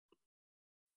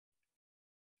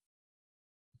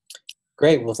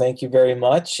Great. Well, thank you very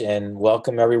much, and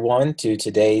welcome everyone to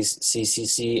today's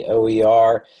CCC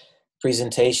OER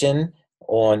presentation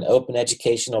on open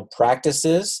educational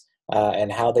practices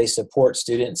and how they support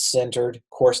student-centered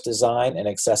course design and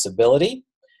accessibility.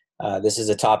 This is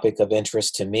a topic of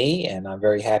interest to me, and I'm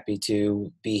very happy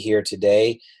to be here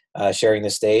today sharing the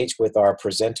stage with our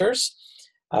presenters.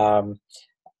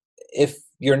 If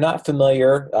you're not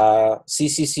familiar,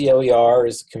 CCCOER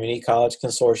is the Community College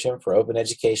Consortium for Open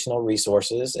Educational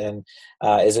Resources and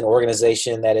is an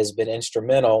organization that has been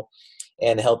instrumental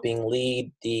in helping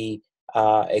lead the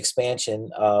expansion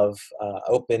of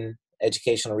open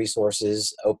educational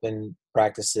resources, open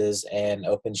practices, and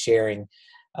open sharing,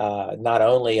 not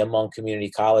only among community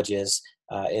colleges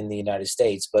in the United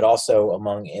States, but also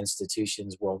among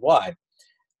institutions worldwide.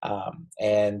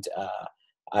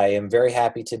 I am very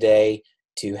happy today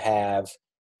to have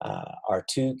our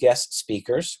two guest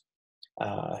speakers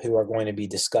who are going to be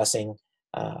discussing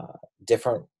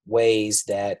different ways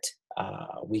that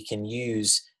we can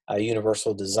use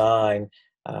universal design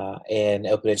and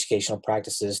open educational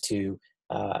practices to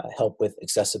help with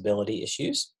accessibility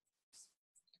issues.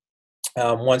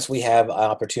 Once we have an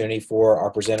opportunity for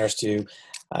our presenters to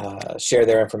share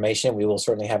their information, we will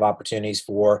certainly have opportunities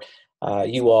for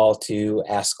you all to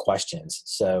ask questions.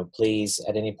 So please,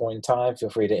 at any point in time,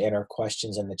 feel free to enter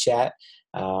questions in the chat,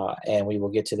 and we will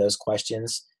get to those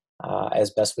questions as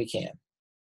best we can.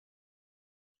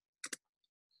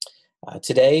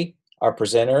 Today, our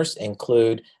presenters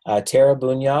include Tara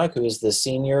Bunag, who is the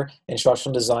Senior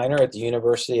Instructional Designer at the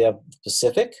University of the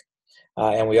Pacific.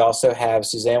 And we also have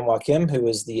Suzanne Wakim, who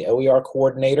is the OER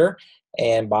Coordinator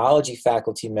and Biology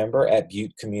Faculty Member at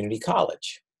Butte Community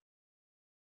College.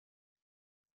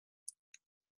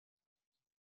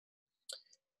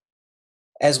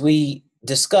 As we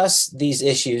discuss these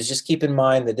issues, just keep in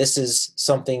mind that this is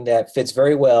something that fits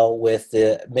very well with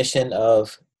the mission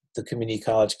of the Community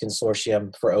College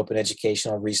Consortium for Open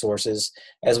Educational Resources,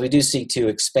 as we do seek to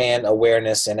expand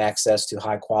awareness and access to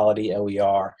high-quality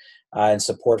OER and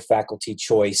support faculty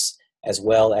choice, as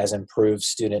well as improve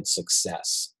student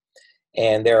success.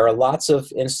 And there are lots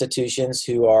of institutions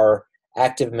who are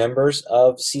active members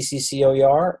of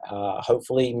CCCOER.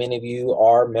 Hopefully many of you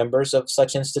are members of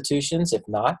such institutions. If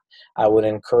not, I would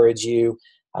encourage you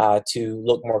to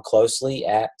look more closely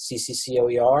at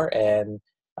CCCOER and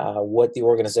what the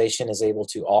organization is able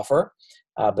to offer.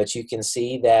 But you can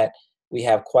see that we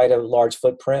have quite a large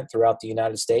footprint throughout the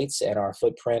United States, and our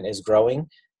footprint is growing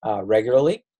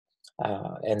regularly.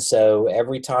 And so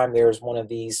every time there's one of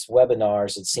these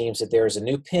webinars, it seems that there is a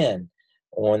new pin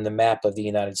on the map of the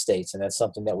United States, and that's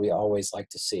something that we always like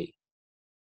to see.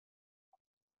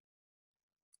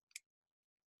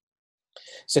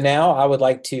 So now I would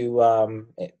like to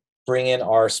bring in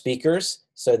our speakers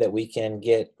so that we can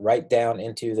get right down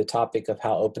into the topic of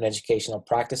how open educational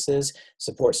practices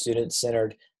support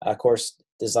student-centered course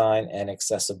design and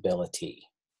accessibility.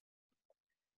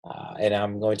 And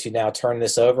I'm going to now turn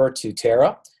this over to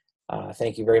Tara.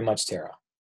 Thank you very much, Tara.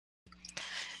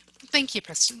 Thank you,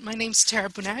 Preston. My name's Tara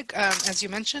Bunag. As you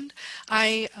mentioned,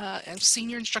 I am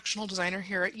Senior Instructional Designer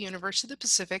here at University of the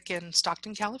Pacific in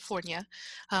Stockton, California.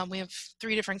 We have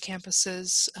 3 different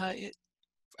campuses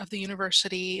of the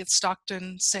university. It's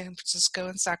Stockton, San Francisco,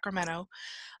 and Sacramento.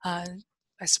 I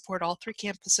support all 3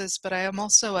 campuses, but I am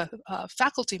also a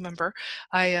faculty member.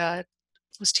 I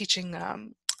was teaching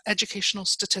educational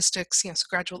statistics, so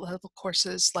graduate level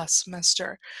courses last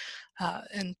semester,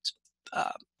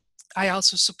 I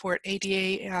also support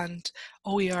ADA and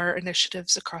OER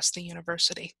initiatives across the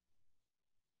university.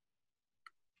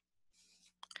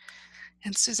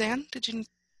 And Suzanne, did you?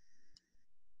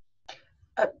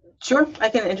 Sure, I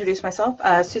can introduce myself.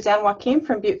 Suzanne Wakim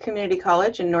from Butte Community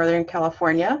College in Northern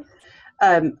California.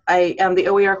 I am the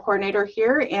OER coordinator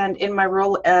here, and in my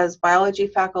role as biology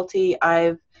faculty,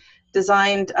 I've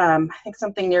designed, I think,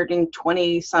 something nearing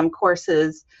 20-some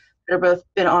courses that are both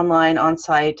been online,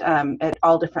 on-site, at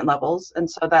all different levels. And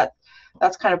so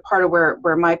that's kind of part of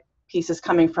where my piece is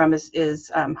coming from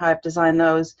is how I've designed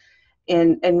those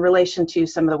in relation to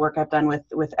some of the work I've done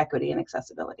with equity and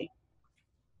accessibility.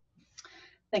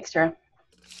 Thanks, Tara.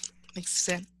 Thanks,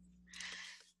 Suzanne.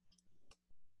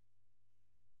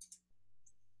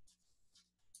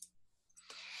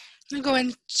 I'm going to go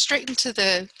in straight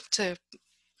into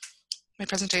my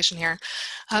presentation here.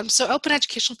 So open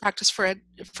educational practice for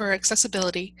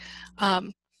accessibility.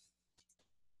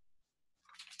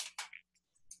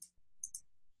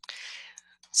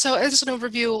 So as an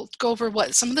overview, we'll go over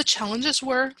what some of the challenges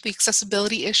were, the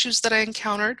accessibility issues that I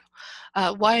encountered,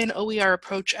 why an OER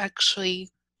approach actually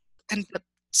ended up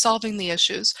solving the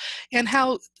issues, and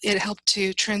how it helped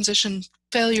to transition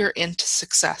failure into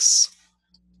success.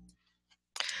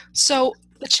 So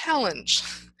the challenge.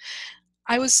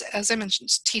 I was, as I mentioned,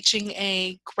 teaching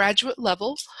a graduate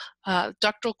level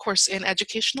doctoral course in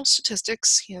educational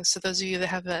statistics. So those of you that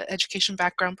have an education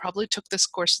background probably took this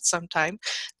course at some time.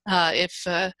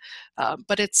 But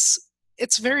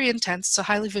it's very intense. It's a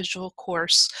highly visual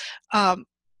course,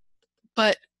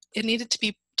 but it needed to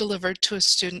be delivered to a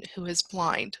student who is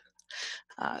blind.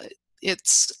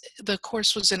 The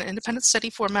course was in an independent study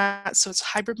format, so it's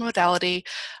hybrid modality,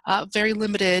 very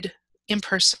limited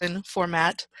in-person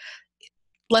format,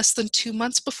 less than 2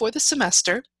 months before the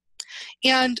semester.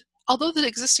 And although the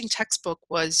existing textbook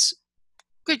was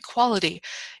good quality,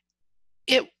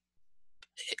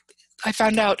 I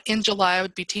found out in July I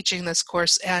would be teaching this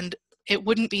course, and it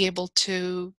wouldn't be able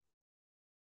to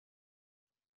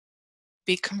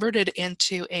be converted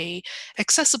into a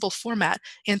accessible format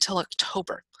until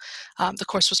October. The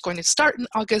course was going to start in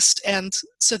August, and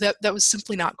so that was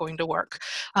simply not going to work.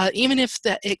 Even if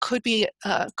it could be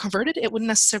converted, it wouldn't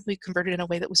necessarily be converted in a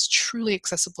way that was truly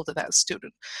accessible to that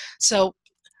student. So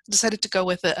decided to go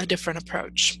with a different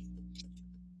approach.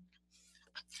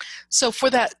 So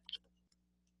for that,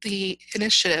 the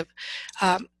initiative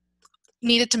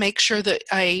needed to make sure that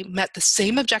I met the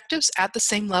same objectives at the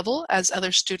same level as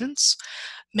other students,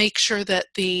 make sure that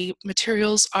the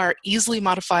materials are easily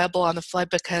modifiable on the fly,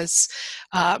 because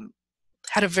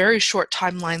had a very short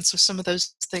timeline, so some of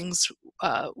those things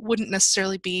wouldn't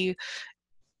necessarily be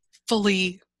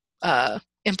fully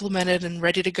implemented and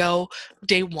ready to go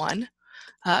day one.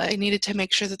 I needed to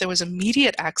make sure that there was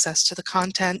immediate access to the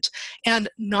content and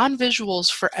non-visuals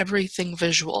for everything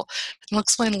visual. And I'll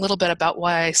explain a little bit about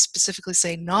why I specifically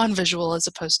say non-visual as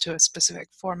opposed to a specific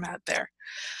format there.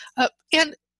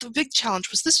 And the big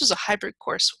challenge was this was a hybrid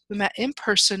course. We met in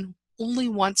person only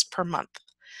once per month.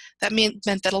 That meant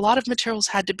that a lot of materials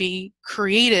had to be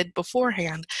created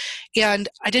beforehand, and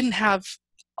I didn't have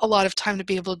a lot of time to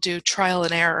be able to do trial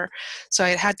and error, so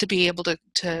I had to be able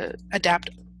to adapt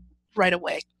right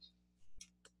away.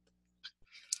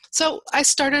 So I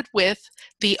started with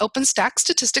the OpenStax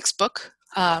Statistics book.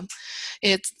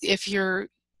 If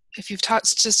you've taught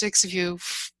statistics, if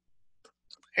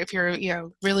you're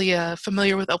really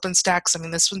familiar with OpenStax, I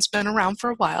mean, this one's been around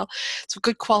for a while. It's a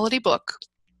good quality book,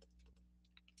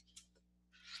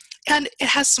 and it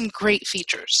has some great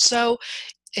features. So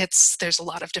there's a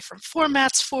lot of different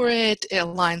formats for it. It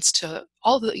aligns to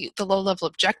all the low-level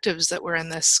objectives that were in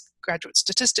this graduate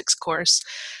statistics course.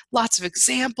 Lots of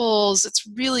examples. It's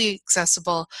really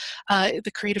accessible.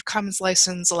 The Creative Commons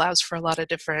license allows for a lot of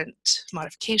different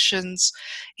modifications,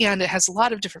 and it has a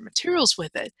lot of different materials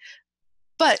with it.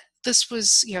 But this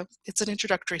was, it's an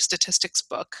introductory statistics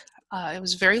book. It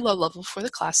was very low level for the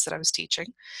class that I was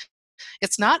teaching.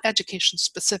 It's not education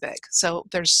specific, so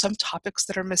there's some topics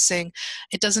that are missing.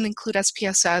 It doesn't include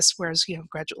SPSS, whereas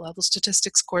graduate level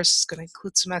statistics course is going to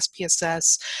include some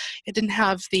SPSS. It didn't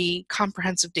have the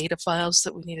comprehensive data files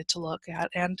that we needed to look at,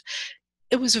 and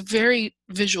it was a very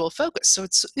visual focus. So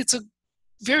it's a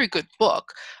very good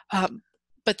book,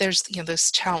 but there's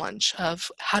this challenge of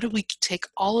how do we take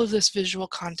all of this visual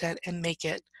content and make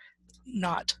it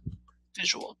not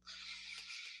visual.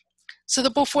 So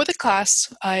before the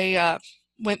class, I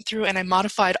went through and I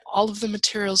modified all of the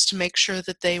materials to make sure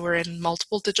that they were in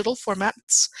multiple digital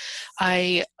formats.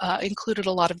 I included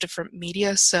a lot of different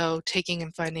media, so taking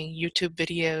and finding YouTube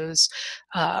videos,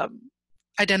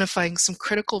 identifying some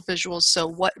critical visuals, so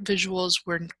what visuals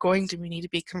were going to need to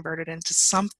be converted into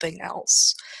something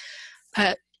else.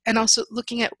 And also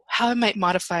looking at how I might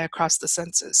modify across the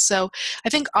senses. So I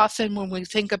think often when we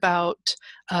think about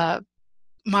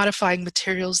modifying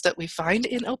materials that we find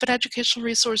in open educational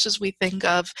resources, we think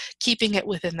of keeping it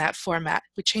within that format.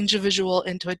 We change a visual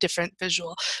into a different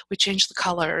visual. We change the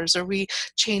colors, or we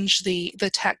change the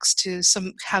text to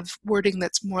have wording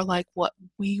that's more like what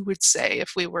we would say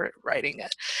if we were writing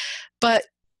it. But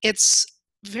it's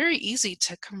very easy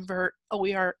to convert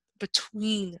OER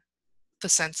between the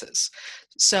senses.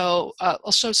 So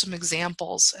I'll show some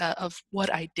examples of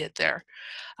what I did there.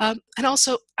 And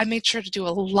also, I made sure to do a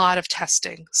lot of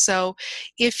testing. So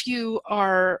if you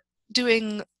are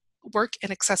doing work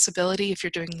in accessibility, if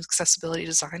you're doing accessibility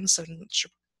design, so I'm not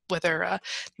sure whether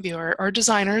you are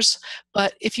designers,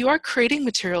 but if you are creating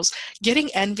materials, getting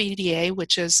NVDA,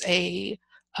 which is a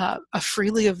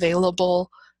freely available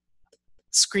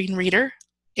screen reader,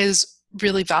 is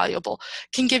really valuable.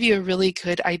 Can give you a really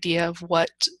good idea of what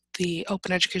the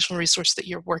open educational resource that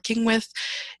you're working with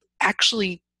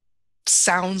actually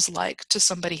sounds like to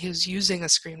somebody who's using a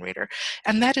screen reader.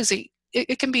 And that is a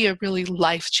it can be a really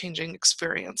life-changing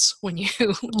experience when you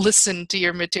listen to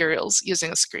your materials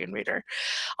using a screen reader.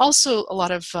 Also, a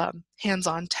lot of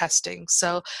hands-on testing.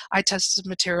 So I tested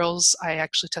materials. I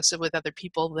actually tested with other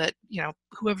people that,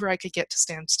 whoever I could get to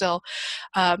stand still.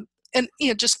 And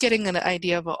just getting an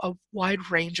idea of a wide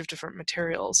range of different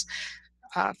materials.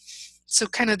 So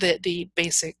kind of the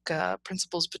basic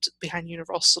principles behind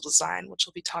universal design, which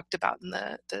will be talked about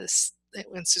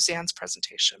in Suzanne's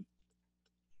presentation.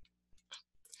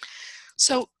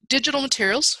 So digital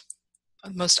materials,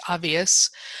 most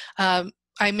obvious.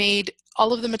 I made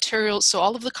all of the materials, so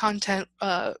all of the content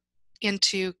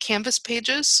into Canvas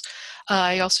pages.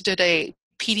 I also did a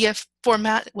PDF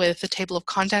format with a table of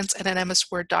contents and an MS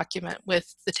Word document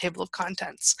with the table of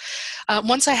contents.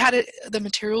 Once I had the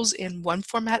materials in one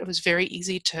format, it was very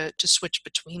easy to switch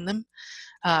between them.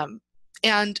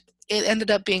 And it ended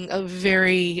up being a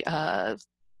very,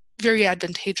 very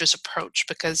advantageous approach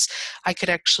because I could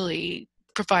actually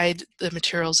provide the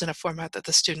materials in a format that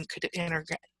the student could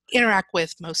interact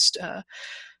with most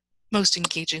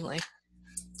engagingly.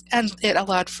 And it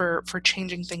allowed for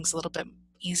changing things a little bit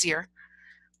easier.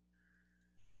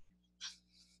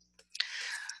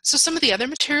 So some of the other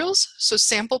materials, so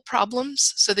sample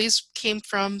problems, so these came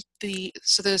from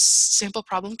this sample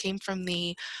problem came from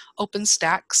the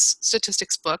OpenStax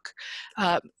Statistics book.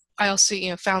 I also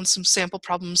found some sample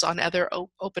problems on other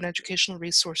open educational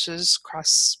resources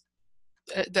across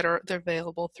they're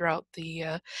available throughout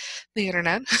the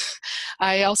internet.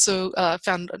 I also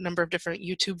found a number of different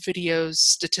YouTube videos,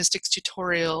 statistics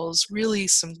tutorials, really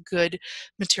some good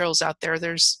materials out there.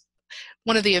 There's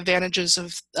one of the advantages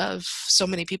of so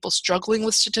many people struggling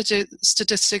with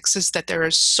statistics is that there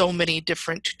are so many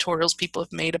different tutorials people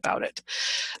have made about it.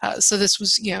 So this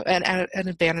was, an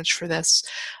advantage for this.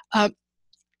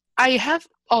 I have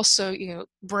also,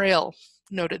 Braille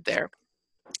noted there.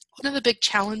 One of the big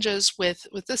challenges with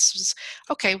this is,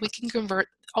 okay, we can convert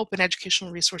open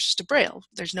educational resources to Braille.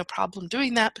 There's no problem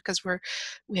doing that because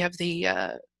we have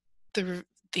the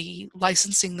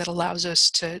licensing that allows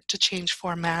us to change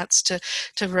formats,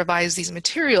 to revise these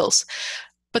materials.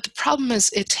 But the problem is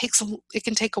it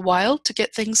can take a while to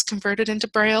get things converted into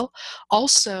Braille.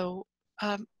 Also,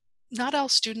 not all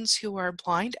students who are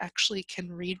blind actually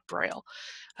can read Braille.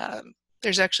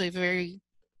 There's actually a very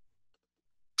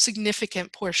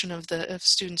significant portion of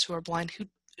students who are blind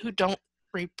who don't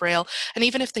read Braille, and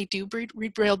even if they do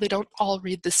read Braille, they don't all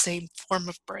read the same form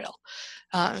of Braille.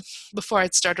 Before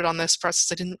I'd started on this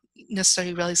process, I didn't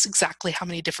necessarily realize exactly how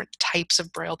many different types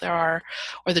of Braille there are,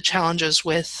 or the challenges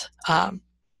with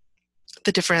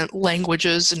the different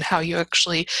languages and how you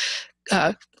actually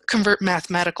convert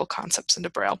mathematical concepts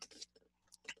into Braille.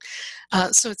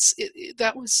 So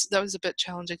that was a bit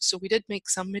challenging. So we did make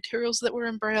some materials that were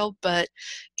in Braille, but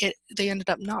they ended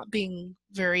up not being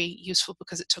very useful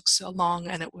because it took so long,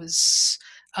 and it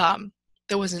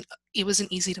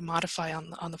wasn't easy to modify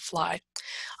on the fly.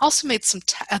 Also made some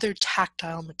other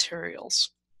tactile materials.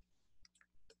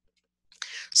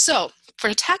 So for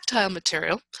a tactile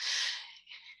material,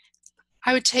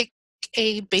 I would take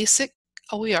a basic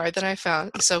OER that I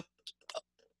found. So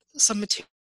some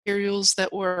materials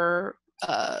that were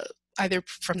either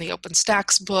from the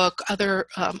OpenStax book, other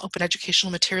open educational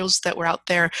materials that were out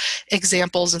there,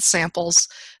 examples and samples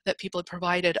that people had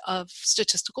provided of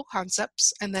statistical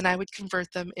concepts, and then I would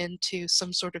convert them into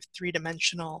some sort of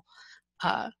three-dimensional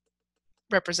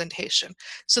representation.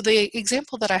 So the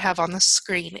example that I have on the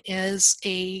screen is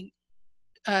a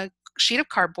sheet of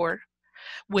cardboard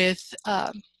with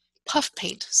puff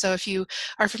paint. So if you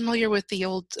are familiar with the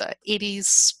old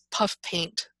 80s puff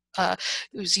paint, it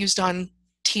was used on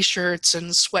t-shirts and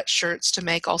sweatshirts to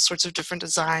make all sorts of different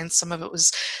designs. Some of it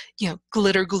was,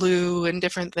 glitter glue and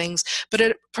different things, but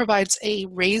it provides a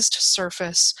raised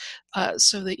surface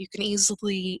so that you can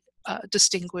easily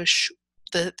distinguish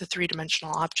the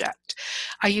three-dimensional object.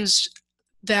 I used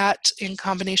that in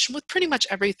combination with pretty much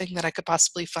everything that I could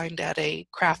possibly find at a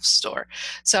craft store.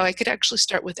 So I could actually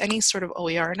start with any sort of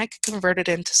OER and I could convert it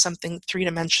into something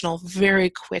three-dimensional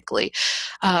very quickly.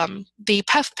 The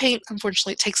puff paint,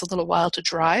 unfortunately, it takes a little while to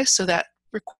dry, so that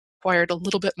required a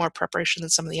little bit more preparation than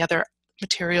some of the other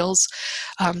materials.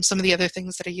 Some of the other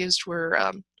things that I used were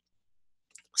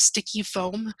sticky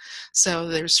foam. So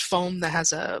there's foam that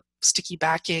has a sticky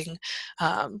backing.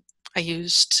 I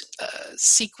used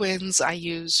sequins, I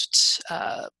used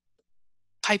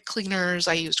pipe cleaners,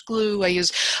 I used glue, I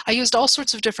used all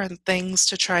sorts of different things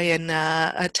to try and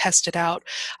test it out.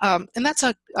 And that's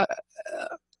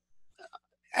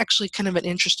actually kind of an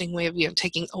interesting way of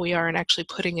taking OER and actually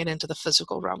putting it into the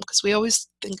physical realm, because we always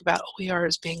think about OER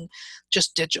as being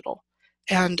just digital.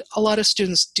 And a lot of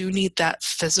students do need that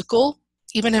physical,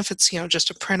 even if it's, just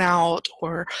a printout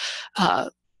or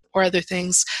other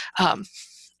things.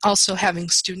 Also having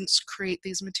students create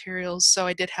these materials. So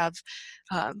I did have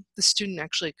the student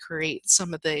actually create some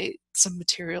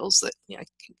materials that,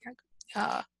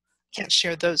 I can't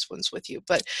share those ones with you,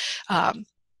 but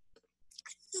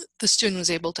the student was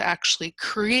able to actually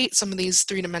create some of these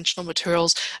three-dimensional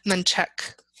materials and then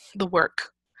check the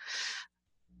work.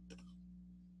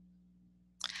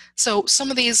 So some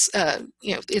of these,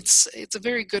 it's a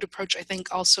very good approach, I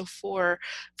think, also for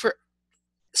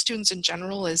students in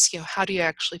general is, how do you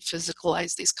actually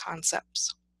physicalize these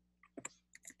concepts?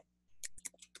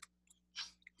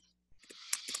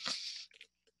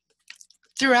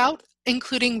 Throughout,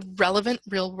 including relevant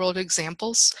real-world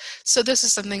examples. So this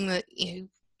is something that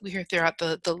we hear throughout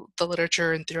the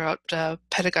literature and throughout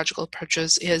pedagogical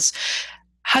approaches is,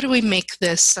 how do we make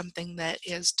this something that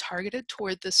is targeted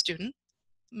toward the student,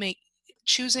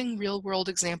 choosing real-world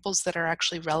examples that are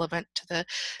actually relevant to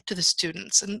the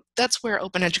students. And that's where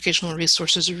open educational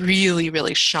resources really,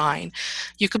 really shine.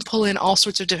 You can pull in all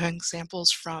sorts of different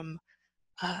examples from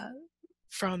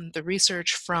the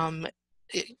research, from,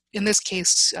 in this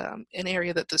case, an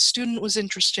area that the student was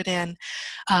interested in.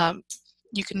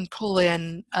 You can pull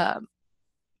in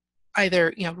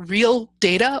either real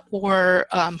data or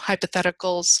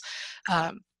hypotheticals.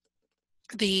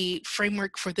 The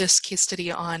framework for this case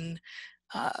study on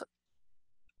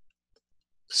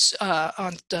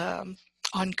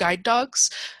guide dogs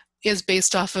is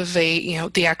based off of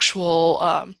the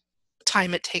actual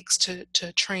time it takes to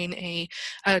train a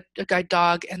guide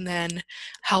dog, and then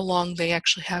how long they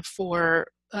actually have for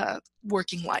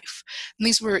working life. And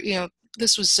these were,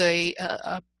 this was a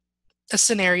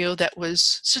scenario that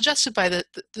was suggested by the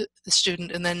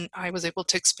student, and then I was able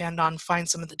to expand on, find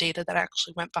some of the data that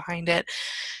actually went behind it,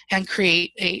 and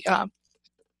create a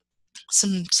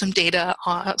some data,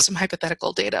 some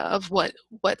hypothetical data of what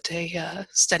a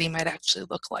study might actually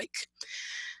look like.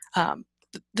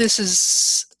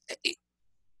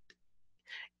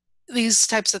 These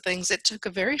types of things, it took a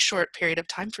very short period of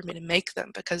time for me to make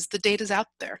them because the data's out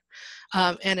there,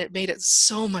 and it made it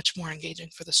so much more engaging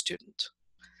for the student.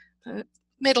 It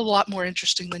made it a lot more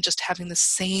interesting than just having the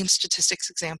same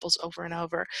statistics examples over and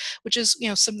over, which is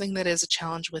something that is a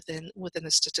challenge within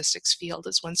the statistics field.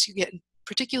 Is once you get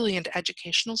particularly into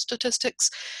educational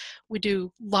statistics, we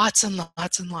do lots and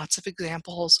lots and lots of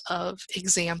examples of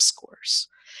exam scores,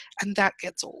 and that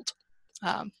gets old.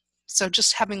 So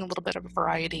just having a little bit of a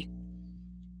variety.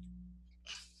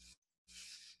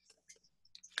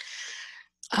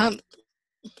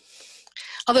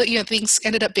 Although things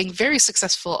ended up being very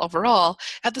successful overall,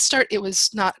 at the start it was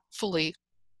not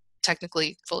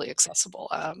technically fully accessible.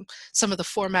 Some of the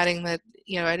formatting that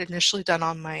I'd initially done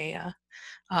on my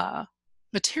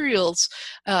materials,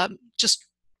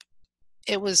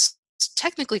 it was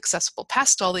technically accessible,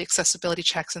 passed all the accessibility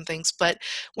checks and things, but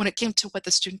when it came to what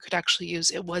the student could actually use,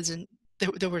 it wasn't.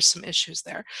 There were some issues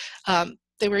there.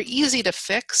 They were easy to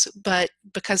fix, but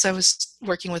because I was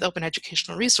working with open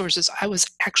educational resources, I was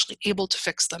actually able to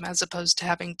fix them as opposed to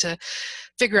having to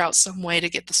figure out some way to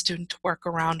get the student to work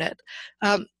around it.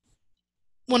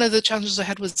 One of the challenges I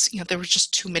had was, there were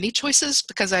just too many choices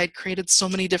because I had created so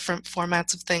many different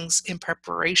formats of things in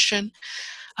preparation.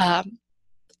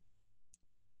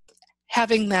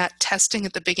 Having that testing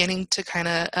at the beginning to kind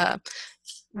of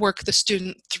work the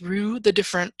student through the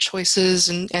different choices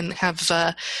and have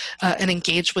and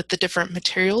engage with the different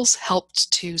materials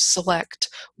helped to select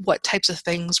what types of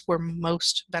things were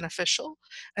most beneficial,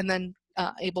 and then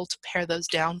able to pare those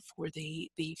down for the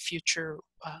future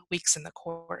weeks in the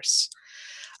course.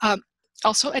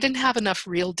 Also, I didn't have enough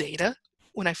real data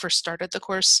when I first started the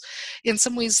course. In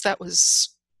some ways that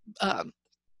was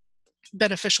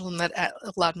beneficial, and that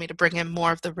allowed me to bring in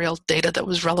more of the real data that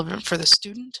was relevant for the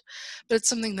student. But it's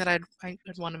something that I'd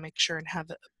want to make sure and have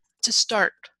to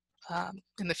start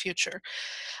in the future.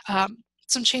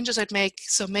 Some changes I'd make,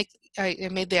 I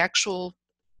made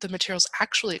the materials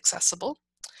actually accessible.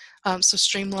 So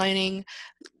streamlining,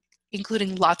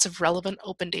 including lots of relevant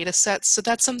open data sets. So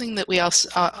that's something that we also,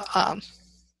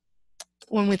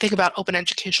 when we think about open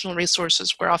educational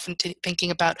resources, we're often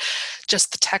thinking about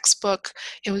just the textbook.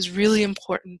 It was really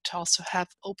important to also have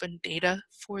open data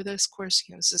for this course.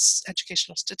 It's this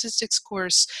educational statistics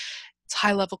course. It's a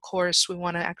high-level course. We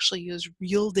want to actually use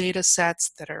real data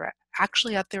sets that are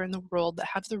actually out there in the world, that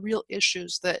have the real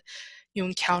issues that you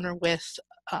encounter with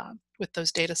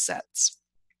those data sets.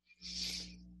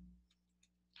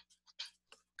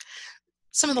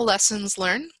 Some of the lessons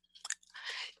learned.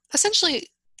 Essentially,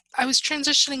 I was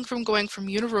transitioning from going from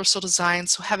universal design,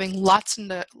 so having lots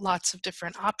of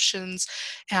different options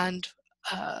and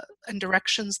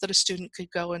directions that a student could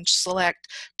go and select,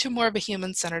 to more of a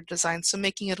human-centered design, so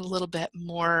making it a little bit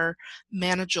more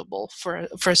manageable for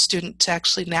a student to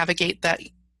actually navigate that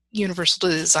universal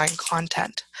design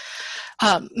content.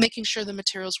 Making sure the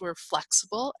materials were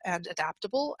flexible and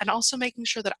adaptable, and also making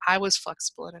sure that I was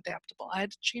flexible and adaptable. I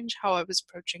had to change how I was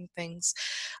approaching things.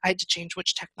 I had to change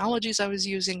which technologies I was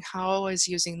using, how I was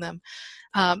using them.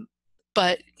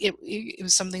 But it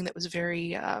was something that was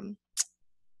very,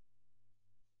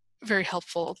 very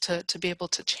helpful to be able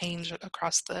to change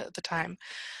across the time.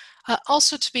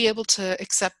 Also to be able to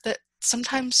accept that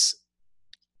sometimes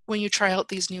when you try out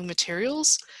these new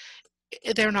materials,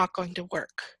 they're not going to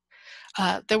work.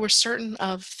 There were certain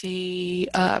of the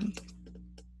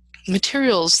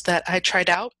materials that I tried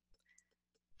out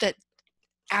that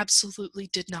absolutely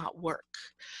did not work.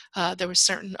 There were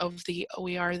certain of the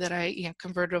OER that I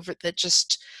converted over that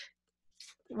just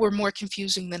were more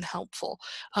confusing than helpful.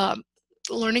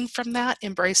 Learning from that,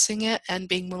 embracing it, and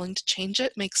being willing to change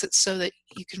it makes it so that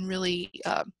you can really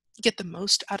get the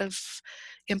most out of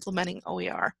implementing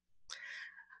OER.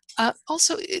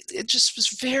 Also, it just was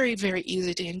very, very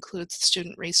easy to include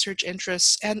student research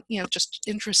interests and just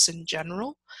interests in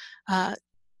general,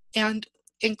 and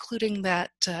including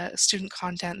that student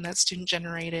content and that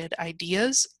student-generated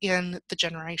ideas in the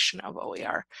generation of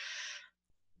OER.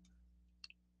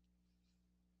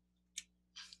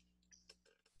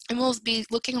 And we'll be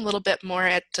looking a little bit more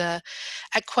at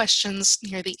questions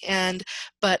near the end,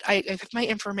 but I have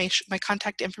my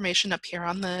contact information up here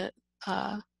on the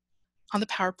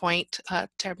PowerPoint,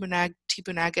 Tara Bunag,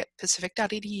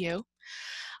 tbunag@pacific.edu.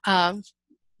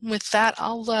 With that,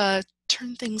 I'll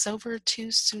turn things over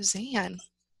to Suzanne.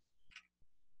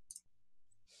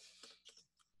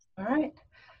 All right.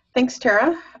 Thanks,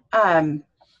 Tara. Let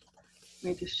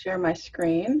me just share my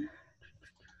screen.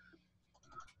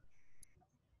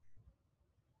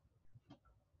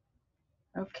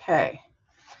 Okay.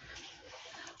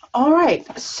 All right.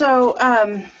 So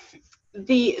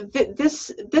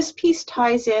this piece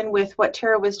ties in with what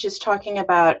Tara was just talking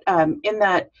about, in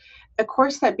that a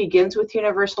course that begins with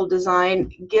universal design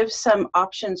gives some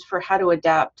options for how to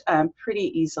adapt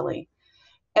pretty easily.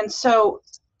 And so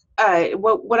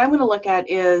what I'm going to look at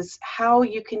is how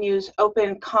you can use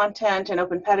open content and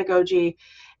open pedagogy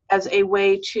as a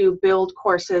way to build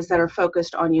courses that are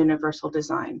focused on universal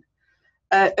design.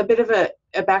 A bit of a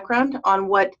background on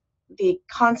what the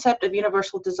concept of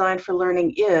universal design for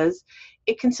learning is.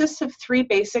 It consists of three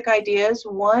basic ideas.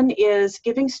 One is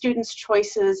giving students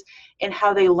choices in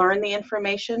how they learn the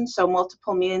information, so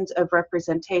multiple means of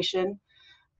representation.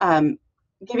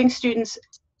 Giving students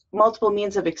multiple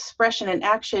means of expression and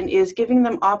action is giving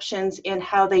them options in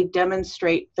how they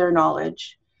demonstrate their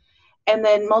knowledge. And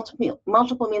then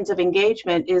multiple means of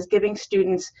engagement is giving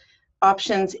students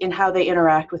options in how they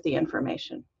interact with the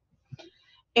information.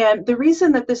 And the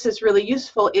reason that this is really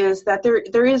useful is that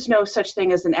there is no such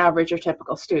thing as an average or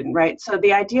typical student, right? So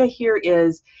the idea here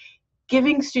is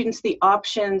giving students the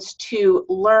options to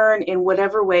learn in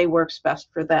whatever way works best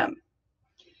for them.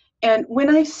 And when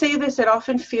I say this, it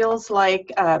often feels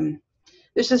like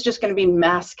this is just going to be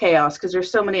mass chaos because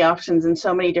there's so many options and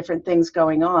so many different things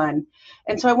going on.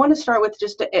 And so I want to start with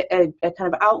just a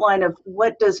kind of outline of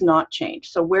what does not change,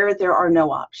 so where there are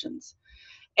no options.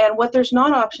 And what there's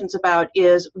not options about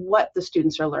is what the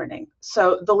students are learning.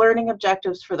 So the learning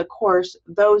objectives for the course,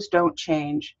 those don't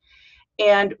change.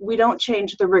 And we don't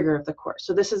change the rigor of the course.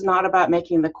 So this is not about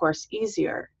making the course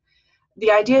easier.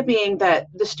 The idea being that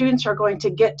the students are going to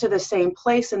get to the same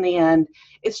place in the end.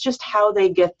 It's just how they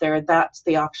get there. That's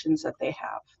the options that they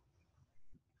have.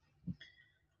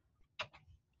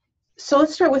 So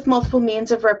let's start with multiple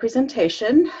means of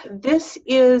representation. This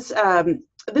is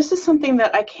something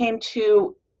that I came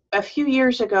to a few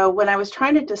years ago when I was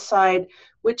trying to decide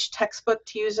which textbook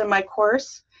to use in my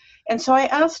course. And so I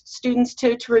asked students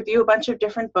to review a bunch of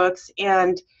different books,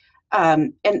 and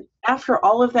after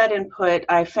all of that input,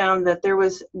 I found that there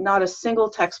was not a single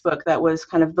textbook that was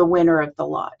kind of the winner of the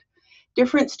lot.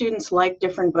 Different students like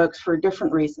different books for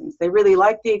different reasons. They really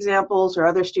liked the examples, or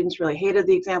other students really hated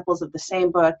the examples of the same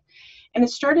book. And it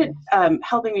started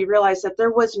helping me realize that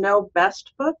there was no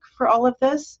best book for all of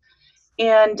this.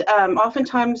 And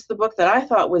oftentimes the book that I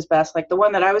thought was best, like the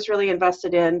one that I was really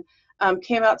invested in,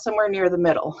 came out somewhere near the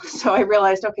middle. So I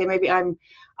realized, okay, maybe I'm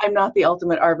not the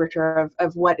ultimate arbiter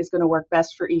of what is going to work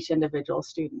best for each individual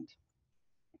student.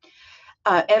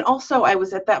 And also I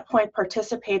was at that point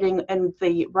participating in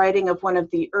the writing of one of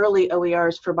the early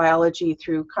OERs for biology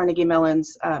through Carnegie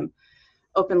Mellon's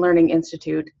Open Learning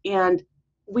Institute. And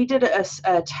we did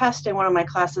a test in one of my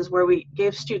classes where we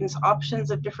gave students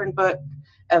options of different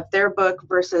of their book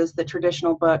versus the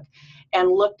traditional book,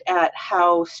 and looked at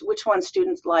which one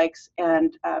students likes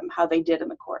and how they did in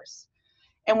the course.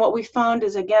 And what we found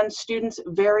is, again, students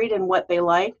varied in what they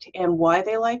liked and why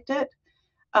they liked it.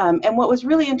 And what was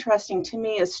really interesting to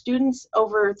me is students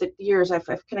over the years, I've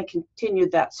kind of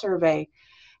continued that survey,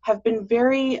 have been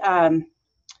very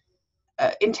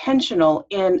intentional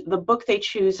in the book they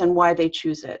choose and why they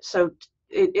choose it. So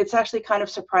it's actually kind of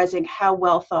surprising how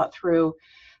well thought through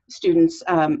students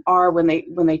are when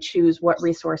they choose what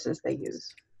resources they use.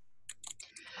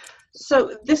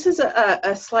 So this is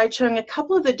a slide showing a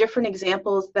couple of the different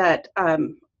examples that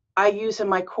I use in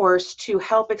my course to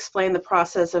help explain the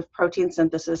process of protein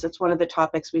synthesis. It's one of the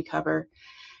topics we cover.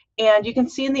 And you can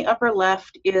see in the upper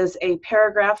left is a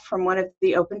paragraph from one of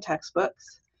the open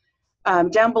textbooks.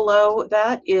 Down below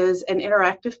that is an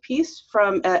interactive piece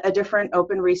from a different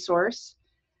open resource.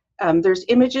 There's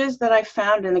images that I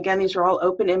found, and again, these are all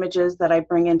open images that I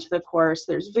bring into the course.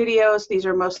 There's videos, these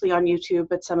are mostly on YouTube,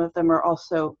 but some of them are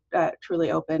also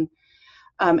truly open.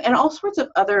 And all sorts of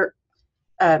other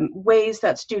ways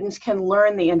that students can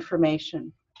learn the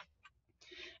information.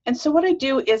 And so what I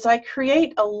do is I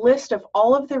create a list of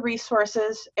all of the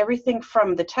resources, everything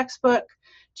from the textbook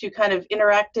to kind of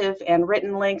interactive and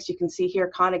written links. You can see here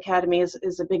Khan Academy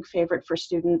is a big favorite for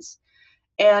students,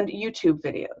 and YouTube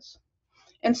videos.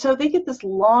 And so they get this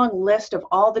long list of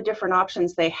all the different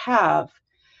options they have.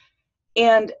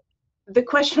 And the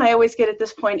question I always get at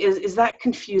this point is that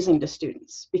confusing to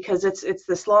students? Because it's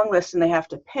this long list and they have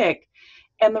to pick.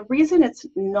 And the reason it's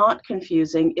not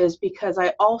confusing is because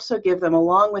I also give them,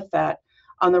 along with that,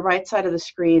 on the right side of the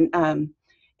screen,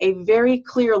 a very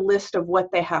clear list of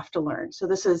what they have to learn. So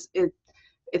this is,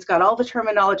 it's got all the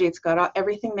terminology, it's got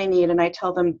everything they need, and I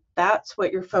tell them that's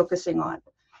what you're focusing on.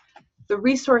 The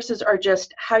resources are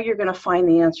just how you're going to find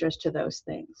the answers to those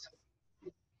things.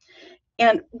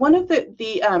 And one of the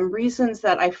reasons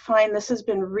that I find this has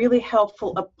been really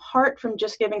helpful, apart from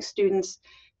just giving students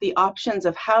the options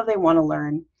of how they want to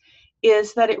learn,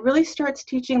 is that it really starts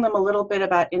teaching them a little bit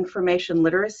about information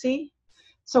literacy.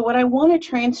 So what I want to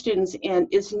train students in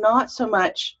is not so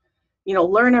much,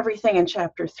 learn everything in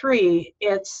chapter 3.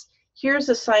 It's, here's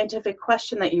a scientific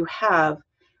question that you have.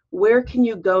 Where can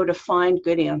you go to find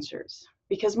good answers?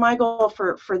 Because my goal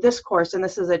for this course, and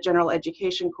this is a general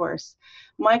education course,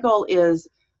 my goal is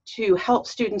to help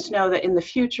students know that in the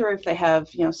future, if they have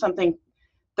something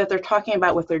that they're talking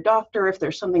about with their doctor, if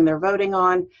there's something they're voting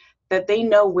on, that they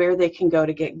know where they can go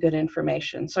to get good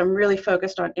information. So I'm really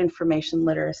focused on information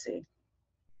literacy.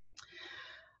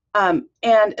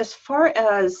 And as far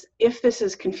as if this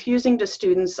is confusing to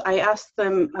students, I ask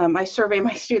them, I survey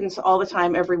my students all the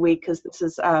time every week, because this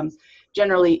is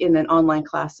generally in an online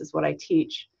class is what I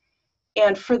teach.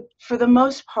 And for the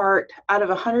most part, out of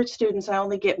 100 students, I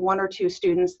only get 1 or 2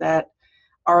 students that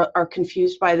are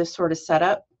confused by this sort of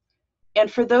setup. And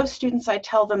for those students, I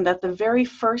tell them that the very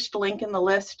first link in the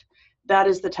list, that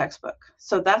is the textbook.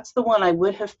 So that's the one I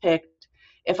would have picked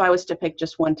if I was to pick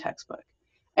just one textbook.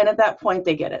 And at that point,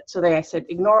 they get it. So I said,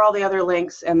 ignore all the other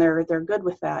links, and they're good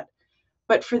with that.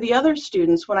 But for the other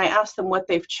students, when I ask them what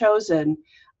they've chosen,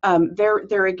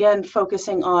 they're again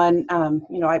focusing on,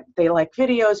 they like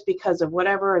videos because of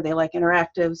whatever, or they like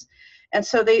interactives. And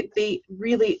so they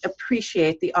really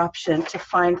appreciate the option to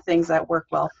find things that work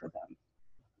well for them.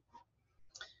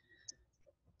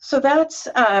 So that's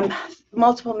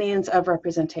multiple means of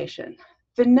representation.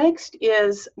 The next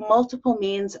is multiple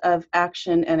means of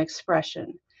action and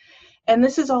expression. And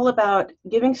this is all about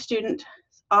giving student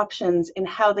options in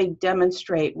how they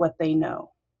demonstrate what they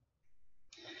know.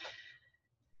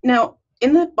 Now,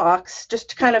 in the box,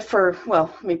 just kind of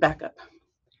let me back up.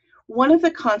 One of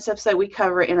the concepts that we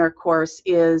cover in our course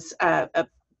is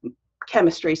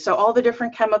chemistry. So all the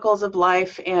different chemicals of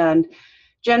life, and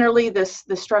generally the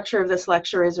structure of this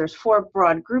lecture is there's 4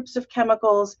 broad groups of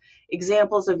chemicals,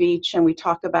 examples of each, and we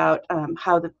talk about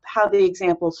how the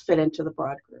examples fit into the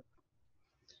broad group.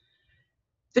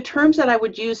 The terms that I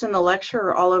would use in the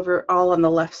lecture are all on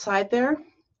the left side there.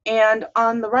 And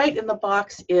on the right in the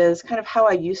box is kind of how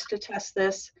I used to test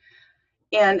this.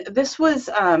 And this was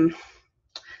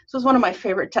one of my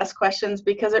favorite test questions,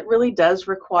 because it really does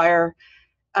require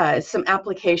some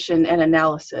application and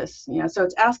analysis. So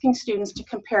it's asking students to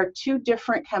compare 2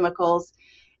 different chemicals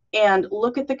and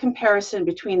look at the comparison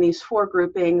between these 4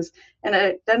 groupings and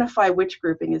identify which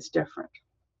grouping is different.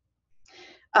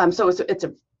 So it's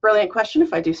a brilliant question,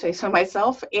 if I do say so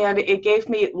myself, and it gave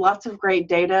me lots of great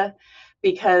data,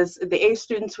 because the A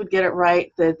students would get it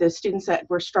right, the students that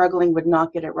were struggling would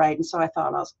not get it right, and so I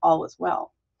thought all was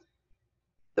well.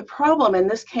 The problem, and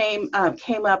this came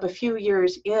up a few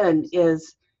years in,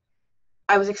 is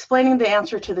I was explaining the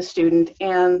answer to the student,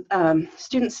 and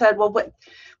student said, well,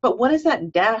 but what does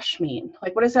that dash mean?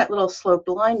 Like, what does that little sloped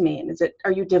line mean?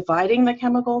 Are you dividing the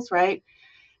chemicals, right?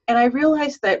 And I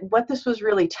realized that what this was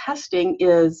really testing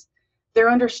is their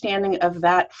understanding of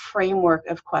that framework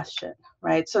of question,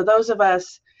 right? So those of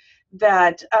us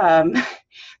that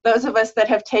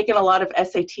have taken a lot of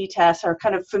SAT tests are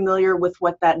kind of familiar with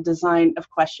what that design of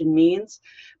question means,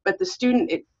 but the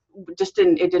student, it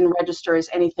didn't register as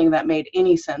anything that made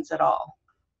any sense at all.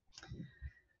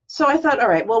 So I thought, all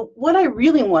right, well, what I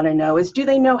really want to know is, do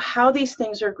they know how these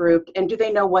things are grouped, and do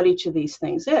they know what each of these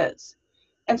things is?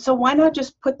 And so why not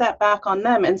just put that back on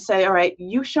them and say, all right,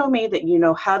 you show me that you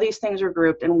know how these things are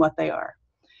grouped and what they are.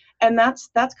 And that's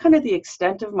kind of the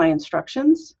extent of my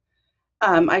instructions.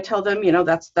 I tell them, you know,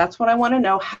 that's what I want to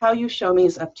know. How you show me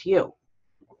is up to you.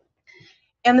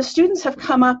 And the students have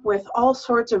come up with all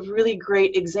sorts of really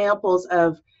great examples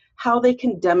of how they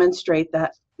can demonstrate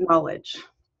that knowledge.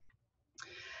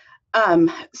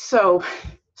 So,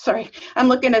 sorry, I'm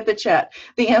looking at the chat.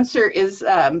 The answer is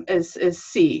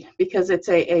C, because it's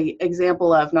a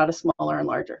example of, not a smaller and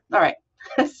larger. All right.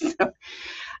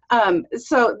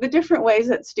 So the different ways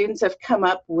that students have come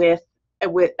up with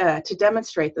to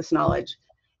demonstrate this knowledge.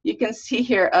 You can see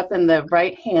here up in the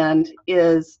right hand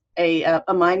is a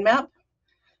mind map.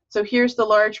 So here's the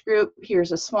large group,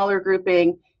 here's a smaller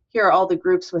grouping, here are all the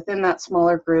groups within that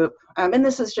smaller group, and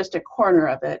this is just a corner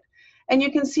of it. And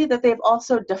you can see that they've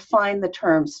also defined the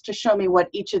terms to show me what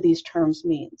each of these terms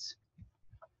means.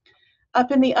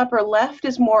 Up in the upper left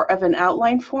is more of an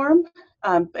outline form,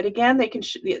 but again,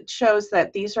 it shows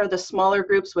that these are the smaller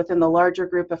groups within the larger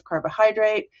group of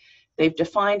carbohydrate. They've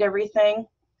defined everything.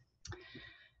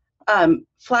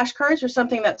 Flashcards are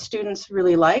something that students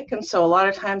really like, and so a lot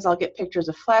of times I'll get pictures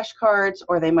of flashcards,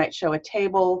 or they might show a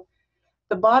table.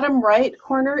 The bottom right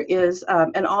corner is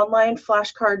an online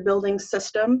flashcard building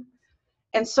system.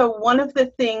 And so one of the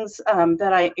things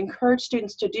that I encourage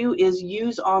students to do is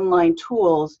use online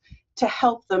tools to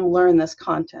help them learn this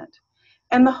content.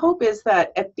 And the hope is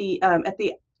that at the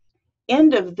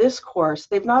end of this course,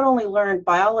 they've not only learned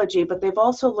biology, but they've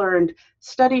also learned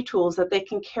study tools that they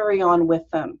can carry on with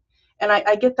them. And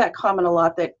I get that comment a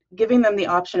lot, that giving them the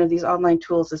option of these online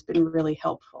tools has been really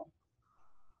helpful.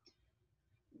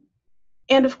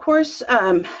 And of course,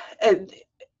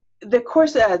 the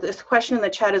course, this question in the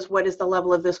chat is, what is the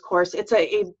level of this course? It's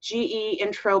a GE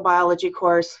intro biology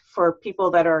course for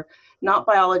people that are not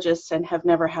biologists and have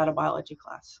never had a biology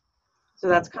class. So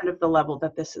that's kind of the level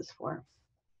that this is for.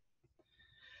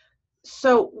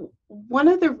 So one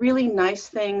of the really nice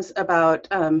things about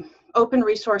open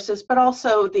resources, but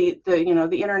also the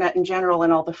internet in general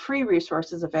and all the free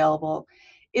resources available,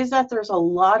 is that there's a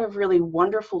lot of really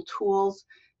wonderful tools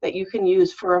that you can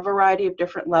use for a variety of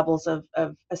different levels of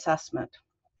assessment.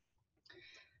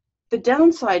 The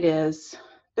downside is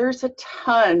there's a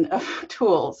ton of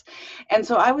tools. And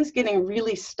so I was getting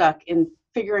really stuck in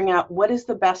figuring out what is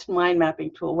the best mind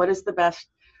mapping tool, what is the best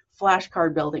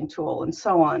flashcard building tool, and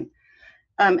so on.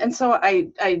 And so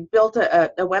I built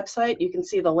a website. You can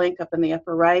see the link up in the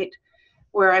upper right,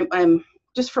 where I'm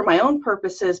just for my own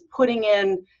purposes putting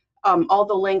in all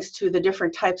the links to the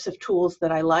different types of tools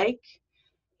that I like.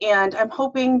 And I'm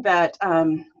hoping that,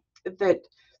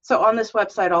 so on this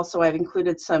website also I've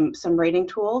included some rating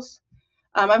tools.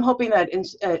 I'm hoping that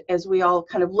as we all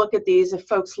kind of look at these, if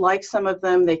folks like some of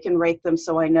them, they can rate them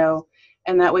so I know.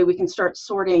 And that way we can start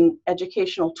sorting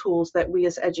educational tools that we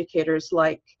as educators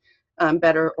like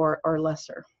better or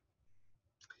lesser.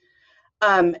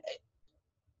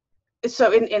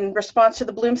 So in response to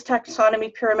the Bloom's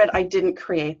taxonomy pyramid, I didn't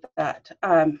create that.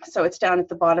 So it's down at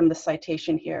the bottom of the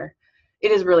citation here.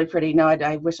 It is really pretty. No,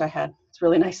 I wish I had. It's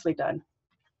really nicely done.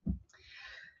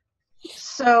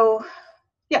 So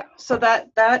yeah, so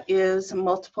that is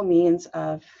multiple means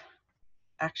of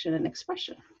action and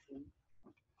expression.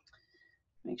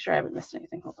 Make sure I haven't missed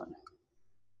anything. Hold on.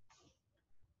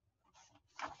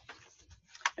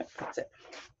 Yep, that's it.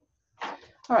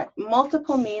 All right,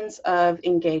 multiple means of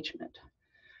engagement.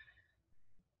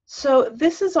 So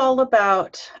this is all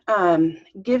about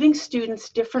giving students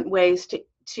different ways to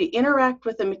interact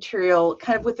with the material,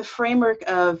 kind of with the framework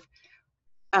of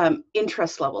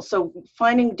interest level. So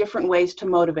finding different ways to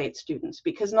motivate students,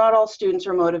 because not all students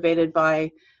are motivated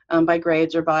by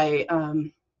grades or by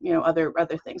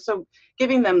other things. So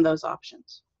giving them those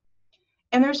options.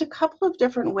 And there's a couple of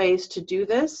different ways to do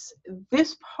this.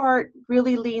 This part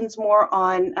really leans more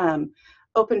on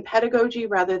open pedagogy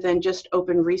rather than just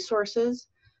open resources.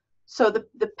 So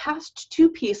the past two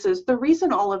pieces, the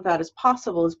reason all of that is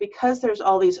possible is because there's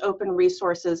all these open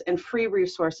resources and free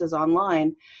resources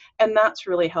online, and that's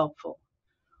really helpful.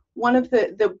 One of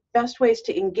the best ways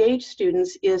to engage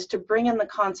students is to bring in the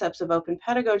concepts of open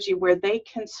pedagogy where they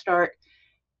can start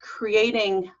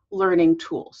creating learning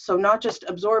tools. So not just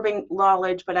absorbing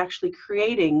knowledge, but actually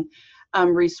creating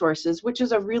resources, which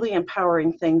is a really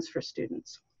empowering thing for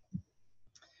students.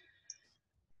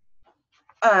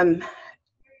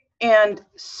 And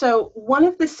so one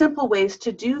of the simple ways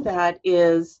to do that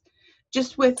is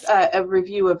just with a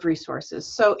review of resources.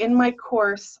 So in my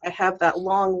course, I have that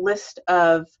long list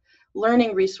of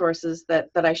learning resources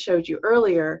that I showed you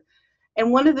earlier.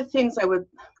 And one of the things I would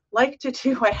like to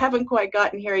do, I haven't quite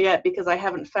gotten here yet because I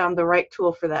haven't found the right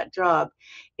tool for that job,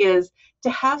 is to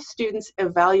have students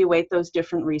evaluate those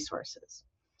different resources.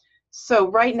 So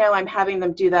right now I'm having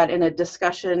them do that in a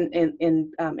discussion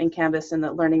in Canvas in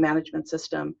the learning management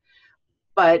system.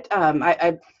 But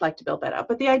I'd like to build that out.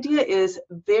 But the idea is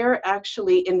they're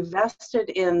actually invested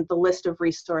in the list of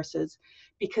resources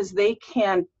because they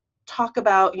can talk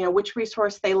about, you know, which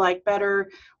resource they like better,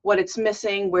 what it's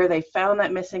missing, where they found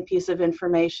that missing piece of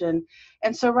information.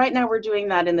 And so right now we're doing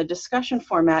that in the discussion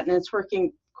format, and it's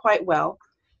working quite well.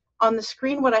 On the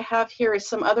screen, what I have here is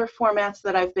some other formats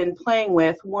that I've been playing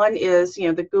with. One is, you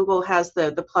know, the Google has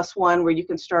the +1 where you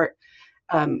can start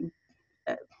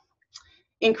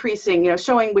increasing, you know,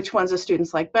 showing which ones the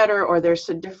students like better, or there's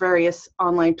various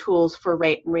online tools for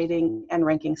rating and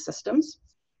ranking systems.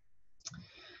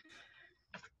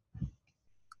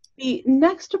 The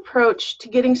next approach to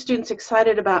getting students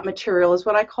excited about material is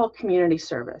what I call community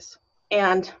service.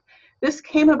 And this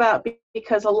came about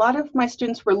because a lot of my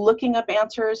students were looking up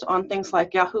answers on things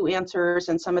like Yahoo Answers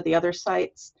and some of the other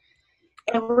sites,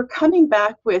 and we're coming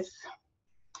back with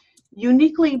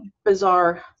uniquely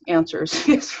bizarre answers.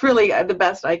 It's really the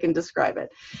best I can describe it,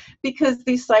 because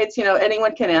these sites, you know,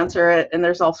 anyone can answer it, and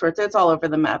there's all sorts, it's all over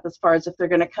the map as far as if they're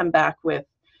going to come back with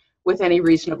any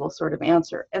reasonable sort of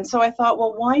answer. And so I thought,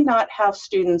 well, why not have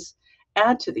students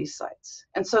add to these sites?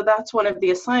 And so that's one of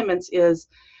the assignments, is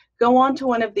go on to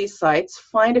one of these sites,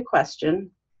 find a question,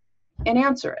 and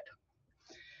answer it.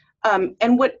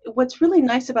 And what's really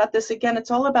nice about this, again,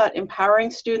 it's all about empowering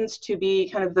students to be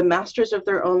kind of the masters of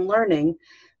their own learning.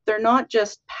 They're not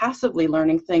just passively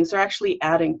learning things, they're actually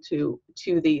adding to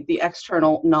the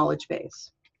external knowledge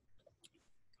base.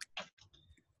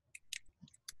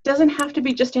 Doesn't have to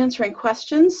be just answering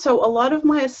questions. So a lot of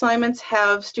my assignments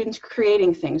have students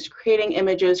creating things, creating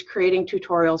images, creating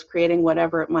tutorials, creating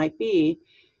whatever it might be.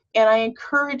 And I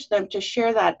encourage them to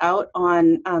share that out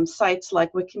on sites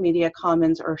like Wikimedia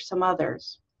Commons or some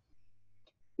others.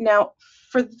 Now,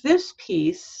 for this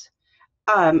piece,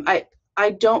 I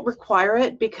don't require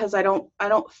it because I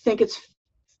don't think it's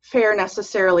fair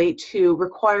necessarily to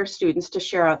require students to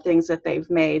share out things that they've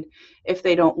made if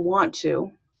they don't want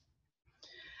to.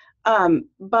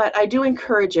 But I do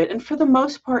encourage it, and for the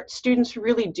most part, students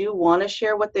really do want to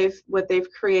share what they've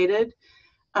created.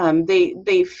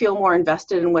 They feel more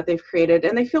invested in what they've created,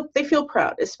 and they feel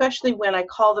proud, especially when I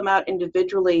call them out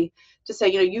individually to say,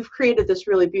 you know, you've created this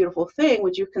really beautiful thing.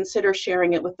 Would you consider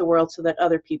sharing it with the world so that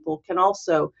other people can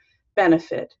also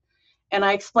benefit? And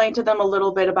I explain to them a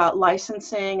little bit about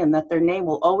licensing and that their name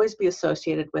will always be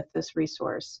associated with this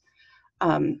resource.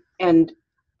 And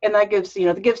that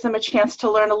gives them a chance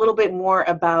to learn a little bit more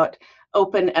about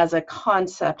open as a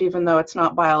concept, even though it's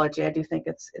not biology. I do think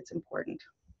it's important.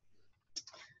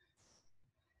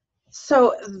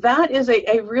 So that is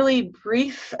a really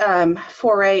brief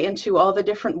foray into all the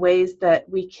different ways that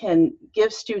we can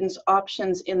give students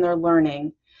options in their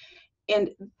learning.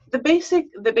 And the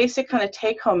basic kind of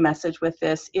take-home message with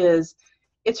this is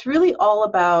it's really all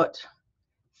about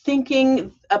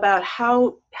thinking about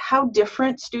how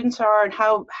different students are and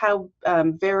how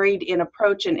varied in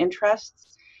approach and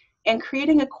interests, and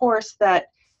creating a course that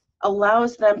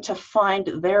allows them to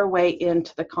find their way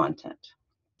into the content.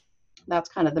 That's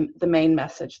kind of the main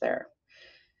message there.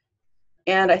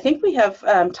 And I think we have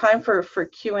time for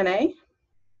Q&A.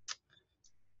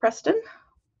 Preston?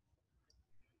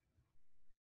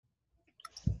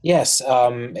 Yes,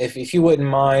 if you wouldn't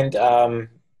mind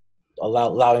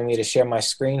allowing me to share my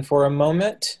screen for a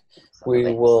moment,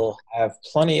 we will have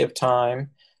plenty of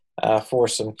time for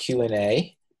some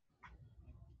Q&A.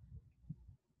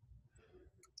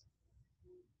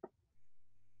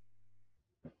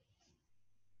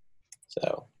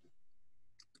 So,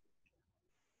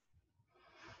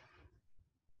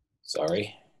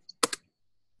 sorry.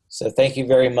 So thank you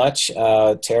very much,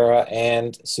 Tara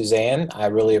and Suzanne. I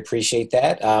really appreciate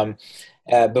that.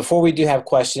 Before we do have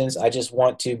questions, I just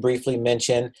want to briefly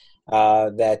mention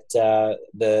that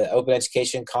the Open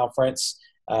Education Conference,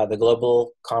 the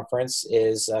global conference,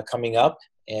 is coming up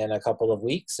in a couple of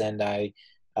weeks, and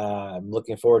I'm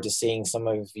looking forward to seeing some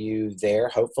of you there,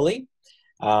 hopefully.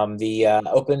 The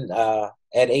Open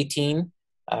Ed 18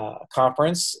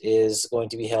 conference is going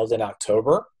to be held in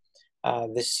October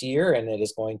this year, and it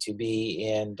is going to be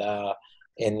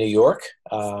in New York,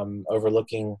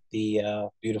 overlooking the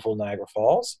beautiful Niagara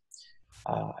Falls.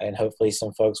 And hopefully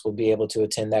some folks will be able to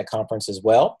attend that conference as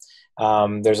well.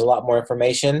 There's a lot more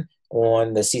information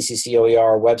on the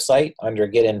CCCOER website under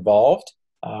Get Involved,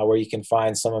 where you can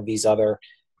find some of these other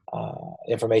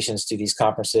informations to these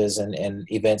conferences and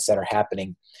events that are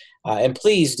happening. And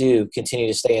please do continue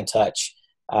to stay in touch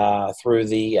through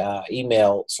the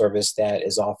email service that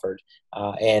is offered.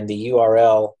 And the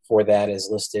URL for that is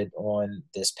listed on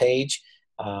this page.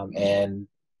 And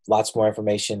lots more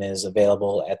information is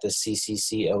available at the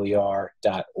cccoer.org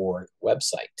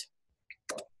website.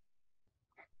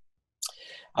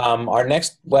 Our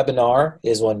next webinar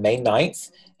is on May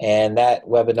 9th, and that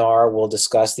webinar will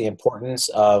discuss the importance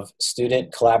of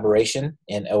student collaboration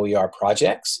in OER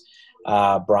projects.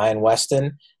 Brian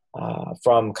Weston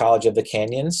from College of the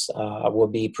Canyons will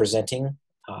be presenting,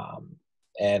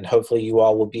 and hopefully you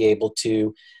all will be able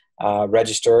to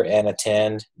register and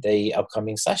attend the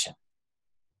upcoming session.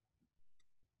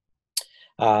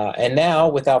 And now,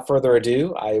 without further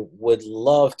ado, I would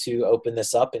love to open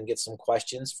this up and get some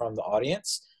questions from the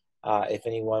audience. If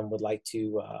anyone would like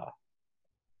to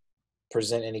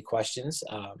present any questions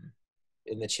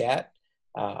in the chat,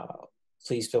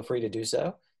 please feel free to do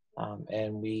so.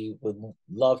 And we would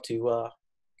love to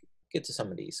get to some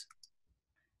of these.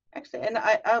 Actually, and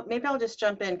maybe I'll just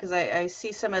jump in because I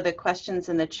see some of the questions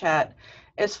in the chat.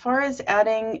 As far as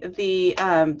adding the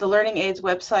Learning Aids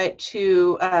website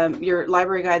to your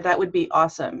library guide, that would be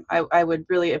awesome. I would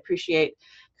really appreciate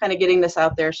kind of getting this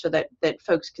out there so that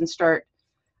folks can start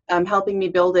helping me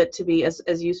build it to be as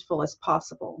useful as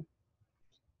possible.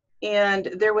 And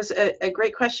there was a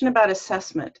great question about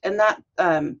assessment, and that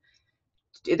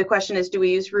the question is, do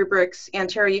we use rubrics? And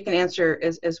Tara, you can answer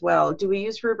as well. Do we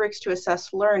use rubrics to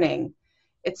assess learning?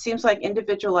 It seems like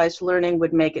individualized learning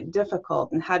would make it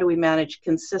difficult, and how do we manage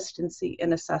consistency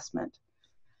in assessment?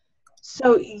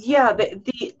 So yeah,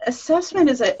 the assessment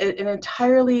is an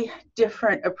entirely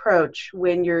different approach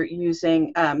when you're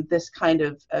using this kind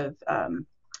of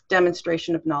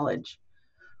demonstration of knowledge.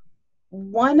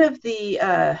 One of the,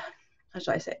 how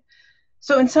should I say?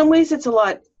 So in some ways it's a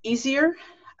lot easier.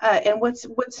 And what's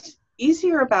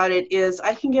easier about it is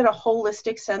I can get a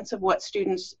holistic sense of what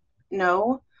students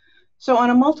know. So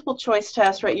on a multiple choice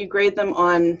test, right, you grade them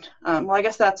on, well, I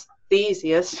guess that's the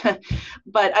easiest,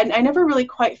 but I never really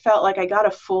quite felt like I got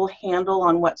a full handle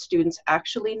on what students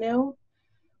actually knew.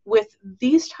 With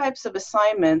these types of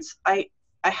assignments, I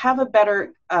have a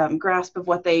better grasp of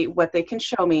what they can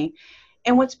show me.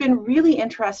 And what's been really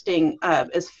interesting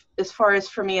as far as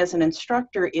for me as an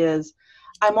instructor is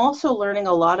I'm also learning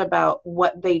a lot about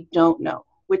what they don't know,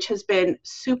 which has been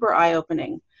super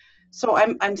eye-opening. So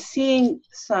I'm seeing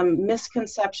some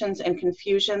misconceptions and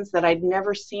confusions that I'd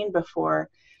never seen before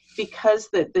because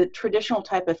the traditional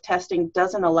type of testing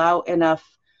doesn't allow enough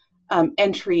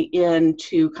entry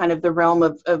into kind of the realm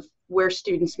of where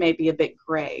students may be a bit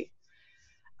gray.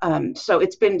 So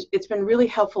it's been really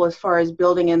helpful as far as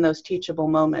building in those teachable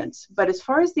moments. But as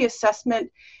far as the assessment,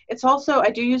 it's also, I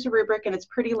do use a rubric and it's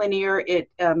pretty linear. It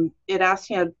asks,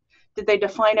 you know, did they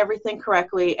define everything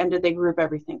correctly and did they group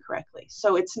everything correctly?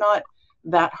 So it's not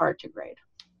that hard to grade.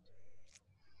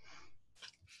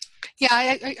 Yeah,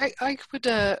 I would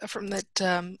affirm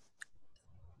that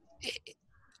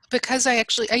because I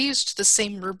used the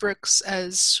same rubrics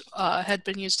as had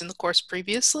been used in the course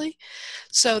previously.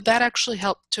 So that actually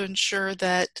helped to ensure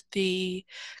that the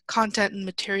content and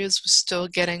materials was still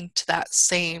getting to that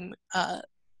same,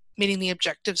 meeting the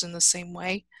objectives in the same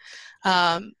way.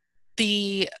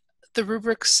 The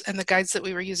rubrics and the guides that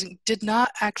we were using did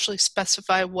not actually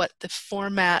specify what the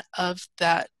format of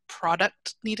that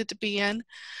product needed to be in,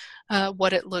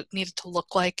 what it needed to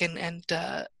look like, and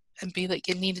be like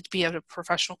it needed to be of a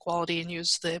professional quality and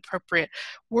use the appropriate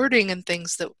wording and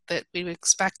things that we would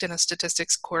expect in a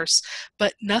statistics course,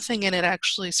 but nothing in it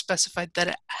actually specified that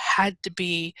it had to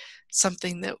be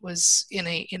something that was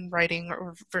in writing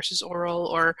or versus oral,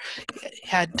 or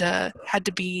had to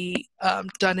be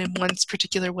done in one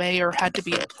particular way, or had to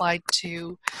be applied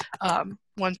to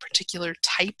one particular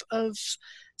type of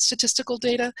statistical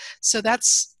data. So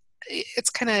it's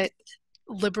kind of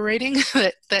liberating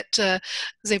that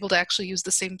was able to actually use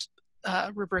the same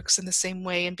rubrics in the same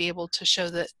way and be able to show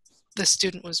that the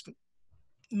student was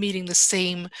meeting the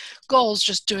same goals,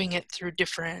 just doing it through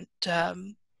different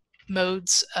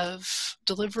modes of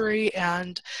delivery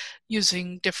and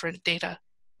using different data.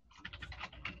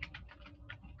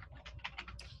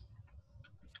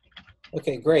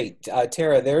 Okay, great.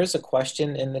 Tara, there is a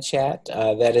question in the chat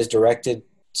that is directed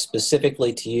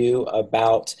specifically to you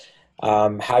about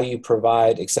how you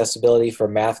provide accessibility for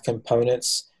math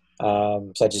components,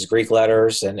 such as Greek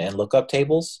letters and lookup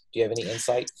tables. Do you have any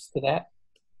insights to that?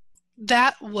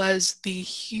 That was the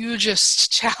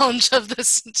hugest challenge of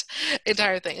this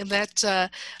entire thing, and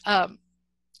that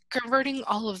converting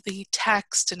all of the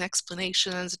text and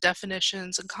explanations,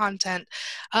 definitions, and content,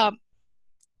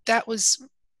 that was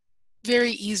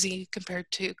very easy compared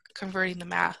to converting the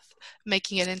math,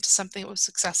 making it into something that was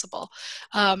accessible.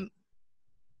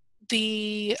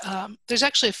 There's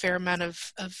actually a fair amount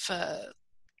of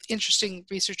interesting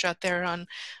research out there on.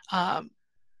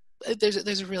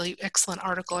 There's a really excellent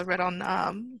article I read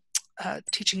on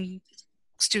teaching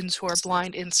students who are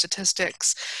blind in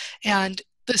statistics, and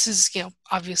this is,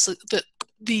 obviously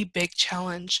the big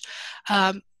challenge.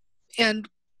 And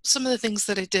some of the things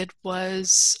that I did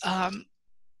was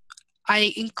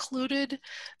I included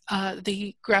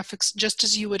the graphics just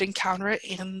as you would encounter it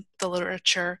in the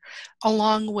literature,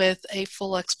 along with a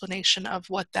full explanation of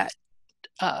what that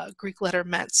Greek letter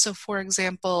meant. So, for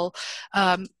example,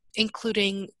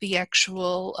 including the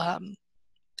actual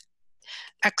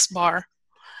X bar,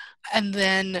 and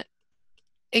then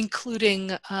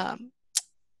including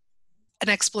an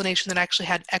explanation that actually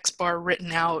had X bar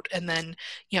written out, and then,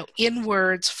 in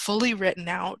words fully written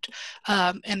out,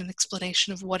 and an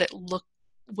explanation of what it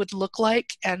would look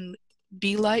like and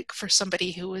be like for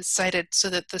somebody who was sighted, so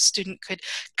that the student could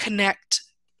connect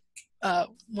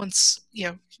once,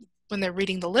 when they're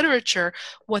reading the literature,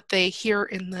 what they hear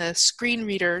in the screen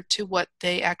reader to what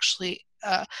they actually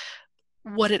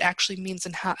what it actually means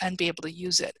and be able to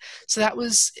use it. So it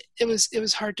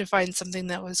was hard to find something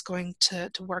that was going to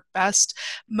work best.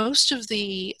 Most of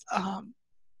the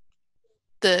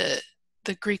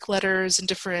Greek letters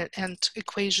and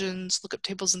equations, lookup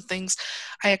tables and things,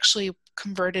 I actually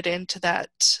converted into that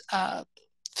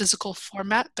physical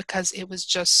format, because it was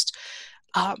just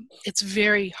it's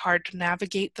very hard to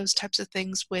navigate those types of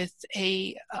things with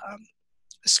a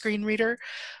screen reader.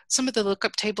 Some of the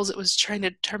lookup tables, it was trying to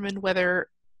determine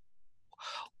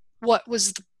what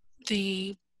was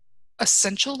the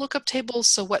essential lookup tables,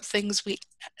 so what things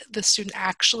the student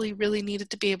actually really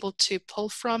needed to be able to pull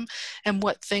from, and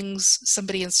what things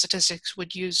somebody in statistics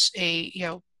would use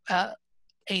a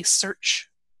search.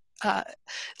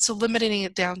 So limiting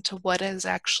it down to what is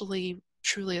actually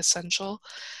truly essential.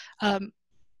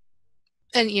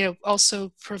 And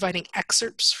also providing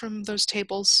excerpts from those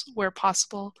tables where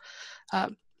possible.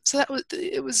 So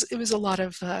it was a lot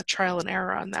of trial and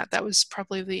error on that. That was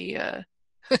probably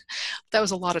that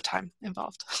was a lot of time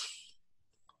involved.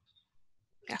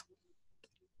 Yeah.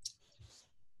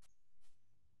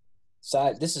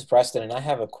 So this is Preston, and I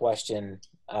have a question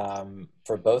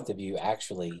for both of you,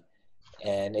 actually,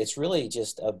 and it's really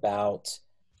just about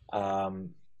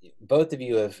both of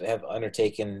you have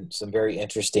undertaken some very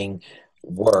interesting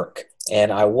work,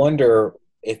 and I wonder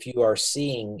if you are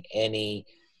seeing any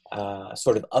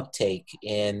sort of uptake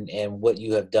in what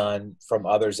you have done from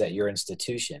others at your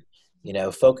institution.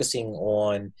 Focusing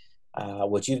on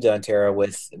what you've done, Tara,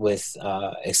 with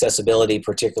accessibility,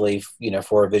 particularly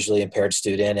for a visually impaired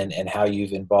student, and how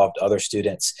you've involved other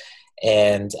students,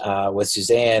 and with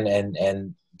Suzanne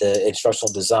and the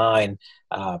instructional design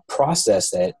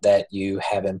process that you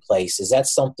have in place. Is that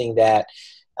something that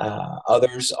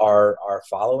others are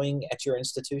following at your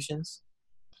institutions?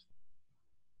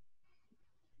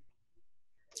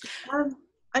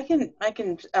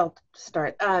 I'll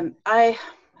start.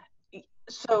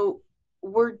 So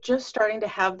we're just starting to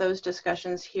have those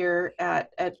discussions here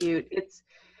at Butte.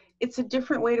 It's a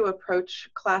different way to approach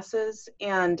classes,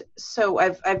 and so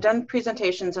I've done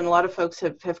presentations, and a lot of folks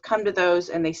have come to those,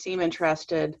 and they seem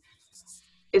interested.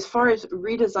 As far as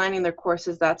redesigning their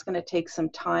courses, that's going to take some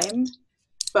time.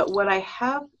 But what I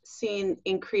have seen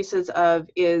increases of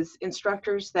is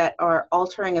instructors that are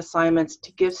altering assignments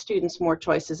to give students more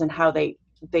choices in how they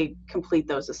complete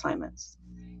those assignments.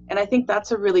 And I think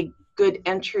that's a really good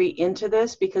entry into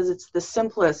this, because it's the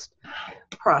simplest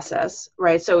process,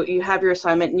 right? So you have your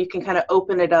assignment and you can kind of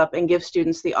open it up and give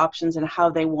students the options and how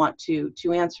they want to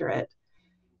answer it.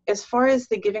 As far as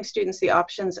giving students the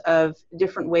options of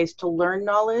different ways to learn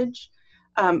knowledge,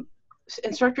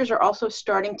 instructors are also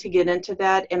starting to get into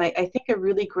that. And I think a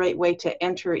really great way to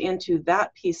enter into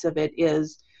that piece of it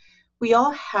is we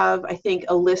all have, I think,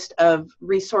 a list of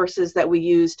resources that we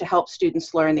use to help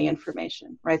students learn the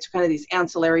information, right? So kind of these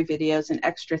ancillary videos and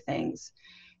extra things.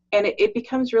 And it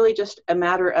becomes really just a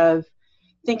matter of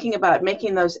thinking about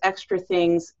making those extra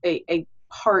things a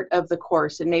part of the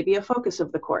course and maybe a focus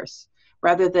of the course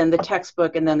rather than the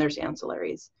textbook and then there's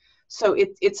ancillaries. So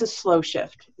it's a slow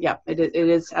shift. Yeah, it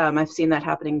is. I've seen that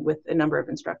happening with a number of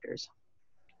instructors.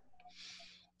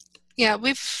 Yeah,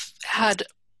 we've had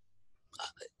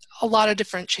a lot of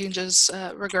different changes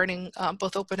regarding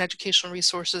both open educational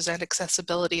resources and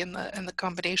accessibility and the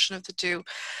combination of the two.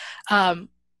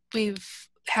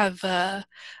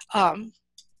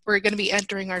 We're going to be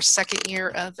entering our second year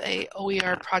of a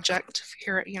OER project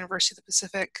here at University of the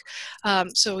Pacific.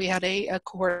 So we had a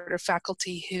cohort of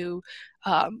faculty who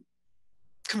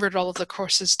converted all of the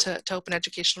courses to open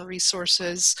educational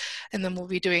resources, and then we'll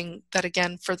be doing that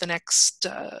again for the next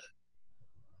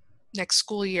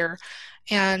school year.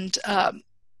 And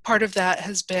part of that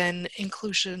has been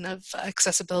inclusion of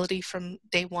accessibility from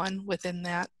day one within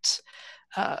that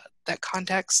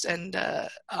context. And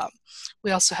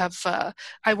we also have,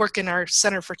 I work in our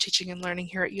Center for Teaching and Learning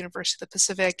here at University of the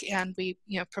Pacific, and we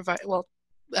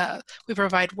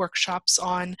provide workshops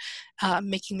on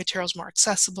making materials more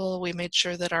accessible. We made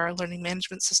sure that our learning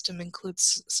management system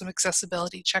includes some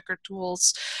accessibility checker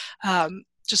tools,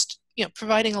 just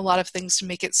providing a lot of things to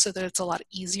make it so that it's a lot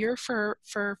easier for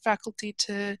faculty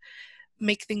to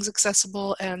make things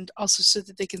accessible, and also so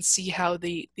that they can see how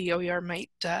the OER might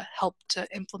help to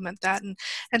implement that,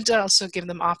 and to also give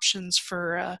them options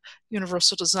for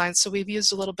universal design. So we've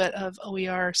used a little bit of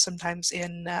OER sometimes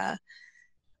in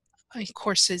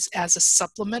courses as a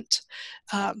supplement,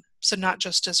 so not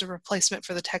just as a replacement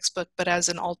for the textbook, but as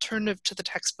an alternative to the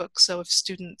textbook. So if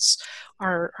students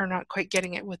are not quite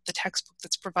getting it with the textbook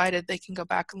that's provided, they can go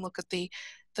back and look at the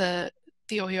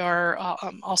OER,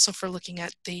 also for looking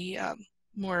at the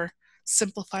more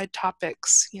simplified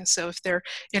topics. So if they're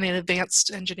in an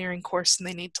advanced engineering course and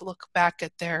they need to look back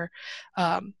at their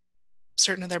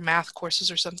certain of their math courses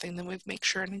or something, then we've make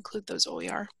sure and include those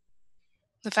OER.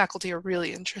 The faculty are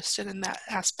really interested in that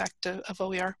aspect of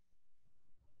OER.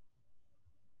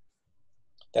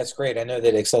 That's great. I know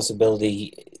that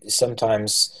accessibility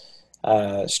sometimes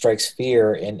strikes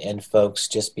fear in folks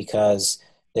just because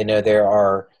they know there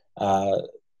are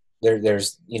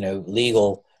there's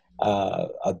legal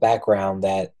a background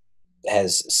that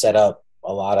has set up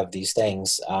a lot of these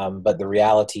things, but the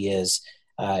reality is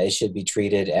it should be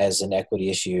treated as an equity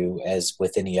issue as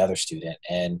with any other student,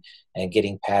 and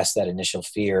getting past that initial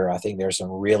fear. I think there's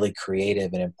some really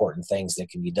creative and important things that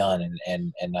can be done,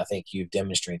 and I think you've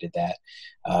demonstrated that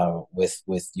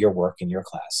with your work in your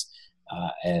class.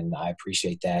 And I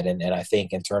appreciate that. And I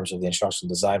think in terms of the instructional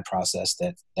design process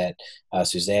that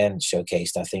Suzanne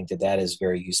showcased, I think that is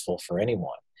very useful for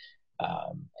anyone.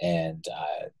 And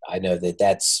I know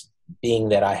that's, being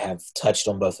that I have touched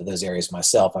on both of those areas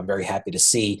myself, I'm very happy to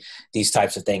see these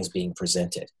types of things being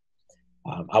presented.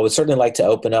 I would certainly like to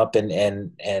open up and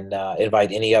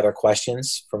invite any other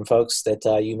questions from folks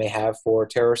that you may have for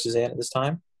Tara or Suzanne at this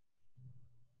time.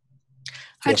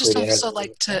 I'd just also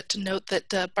like to note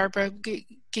that Barbara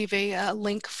gave a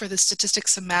link for the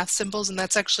statistics and math symbols, and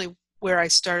that's actually where I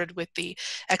started with the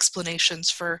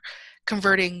explanations for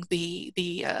converting the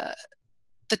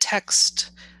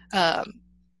text,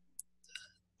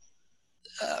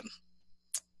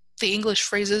 the English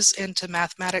phrases into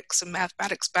mathematics and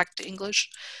mathematics back to English.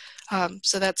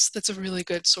 So that's a really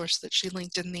good source that she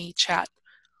linked in the chat.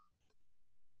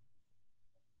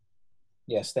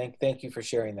 Yes, thank you for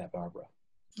sharing that, Barbara.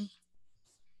 Mm-hmm.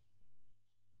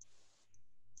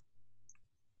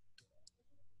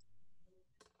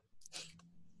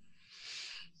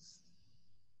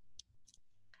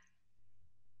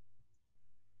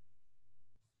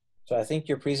 So I think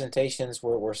your presentations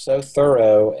were so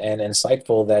thorough and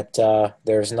insightful that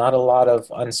there's not a lot of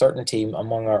uncertainty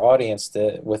among our audience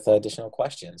with additional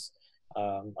questions,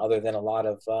 other than a lot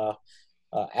of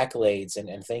accolades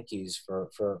and thank yous for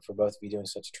both of you doing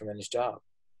such a tremendous job.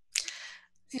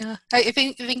 Yeah, I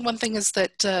think one thing is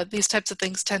that these types of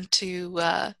things tend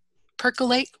to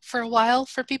percolate for a while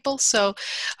for people. So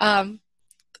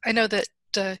I know that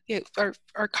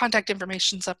our contact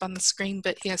information's up on the screen,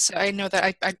 but yes, I know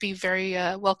that I'd be very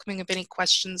welcoming of any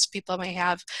questions people may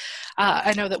have.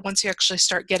 I know that once you actually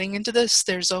start getting into this,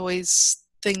 there's always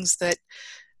things that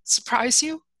surprise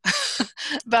you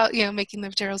about making the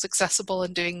materials accessible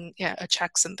and doing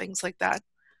checks and things like that.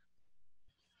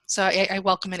 So I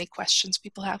welcome any questions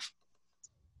people have.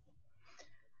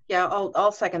 Yeah,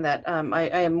 I'll second that. I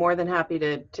am more than happy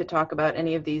to talk about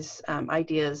any of these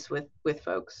ideas with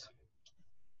folks.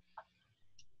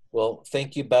 Well,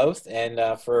 thank you both. And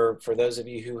for those of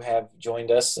you who have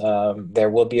joined us, there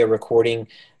will be a recording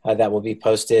that will be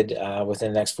posted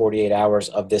within the next 48 hours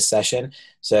of this session.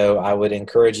 So I would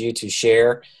encourage you to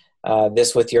share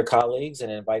this with your colleagues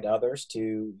and invite others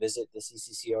to visit the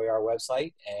CCCOER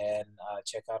website and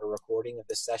check out a recording of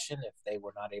this session if they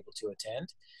were not able to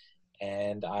attend.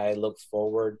 And I look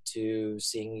forward to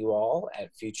seeing you all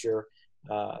at future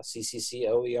CCC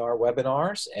OER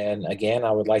webinars. And again,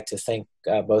 I would like to thank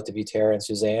both of you, Tara and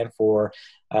Suzanne, for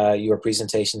your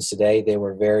presentations today. They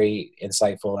were very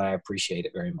insightful, and I appreciate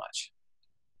it very much.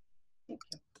 Thank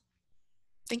you.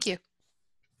 Thank you.